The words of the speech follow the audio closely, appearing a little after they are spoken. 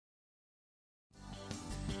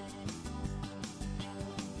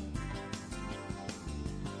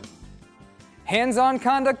Hands-on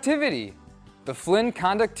conductivity. The Flinn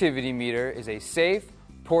Conductivity meter is a safe,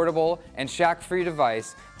 portable, and shock-free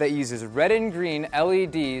device that uses red and green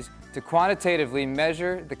LEDs to quantitatively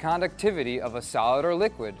measure the conductivity of a solid or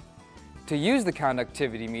liquid. To use the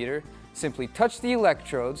conductivity meter, simply touch the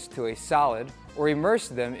electrodes to a solid or immerse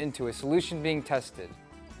them into a solution being tested.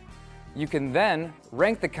 You can then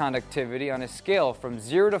rank the conductivity on a scale from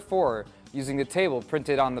 0 to 4 using the table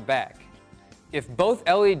printed on the back. If both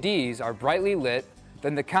LEDs are brightly lit,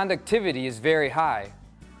 then the conductivity is very high.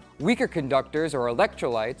 Weaker conductors or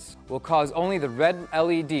electrolytes will cause only the red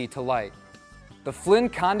LED to light. The Flinn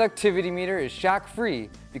Conductivity meter is shock-free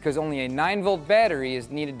because only a 9-volt battery is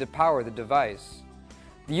needed to power the device.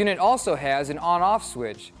 The unit also has an on-off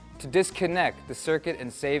switch to disconnect the circuit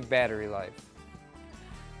and save battery life.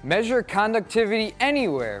 Measure conductivity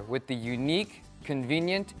anywhere with the unique,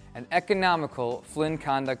 convenient, and economical Flinn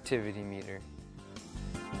Conductivity meter.